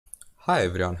Hi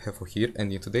everyone, Hefo here,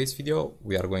 and in today's video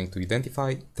we are going to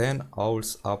identify 10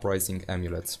 AUL'S Uprising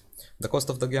amulets. The cost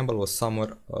of the gamble was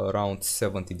somewhere around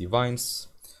 70 divines.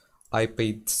 I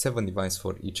paid 7 divines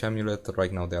for each amulet.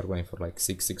 Right now they are going for like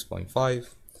 6.5.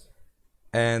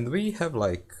 And we have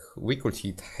we could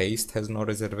hit Haste, has no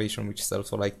reservation, which sells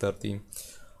for like 30.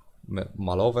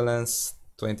 Malevolence,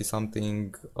 20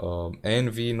 something.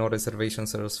 Envy, no reservation,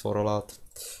 sells for a lot.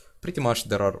 Pretty much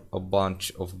there are a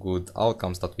bunch of good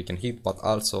outcomes that we can hit, but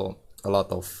also a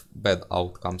lot of bad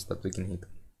outcomes that we can hit.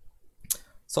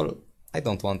 So I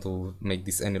don't want to make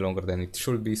this any longer than it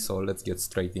should be, so let's get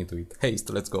straight into it. Haste,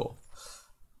 let's go.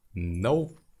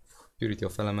 No. Purity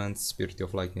of Elements, Purity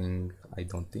of Lightning, I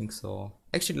don't think so.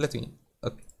 Actually, let me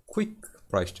a quick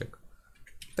price check.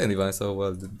 10 divines, so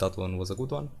well, that one was a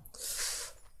good one.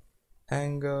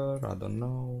 Anger, I don't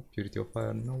know. Purity of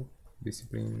Fire, no.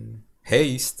 Discipline.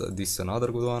 Haste, this is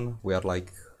another good one. We are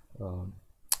like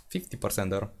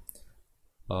 50% there.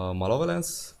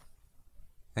 Malevolence.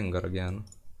 Anger again.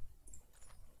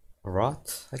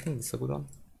 Wrath, I think this is a good one.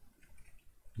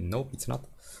 Nope, it's not.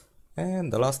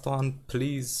 And the last one,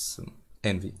 please,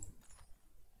 Envy.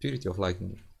 Purity of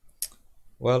Lightning.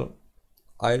 Well,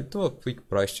 I'll do a quick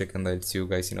price check and I'll see you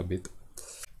guys in a bit.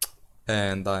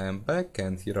 And I am back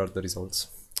and here are the results.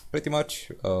 Pretty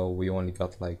much, we only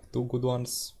got like 2 good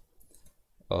ones.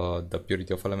 The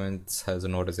Purity of Elements has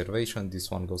no reservation.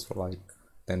 This one goes for like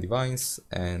 10 divines,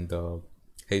 and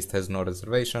Haste has no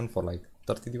reservation for like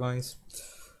 30 divines.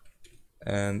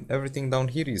 And everything down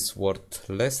here is worth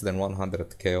less than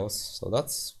 100 chaos, so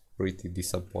that's pretty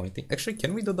disappointing. Actually,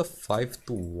 can we do the 5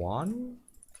 to 1?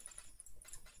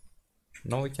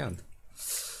 No, we can't.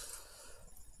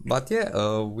 But yeah,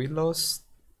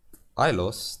 I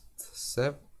lost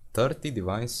 30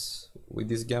 divines with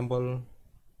this gamble.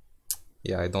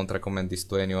 Yeah, I don't recommend this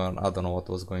to anyone. I don't know what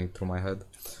was going through my head.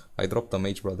 I dropped a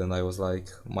Mage Blood and I was like,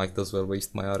 might as well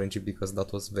waste my RNG because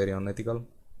that was very unethical.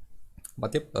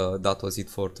 But yep, that was it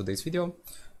for today's video.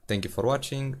 Thank you for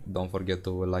watching. Don't forget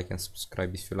to like and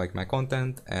subscribe if you like my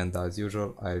content. And as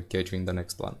usual, I'll catch you in the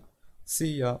next one.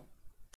 See ya!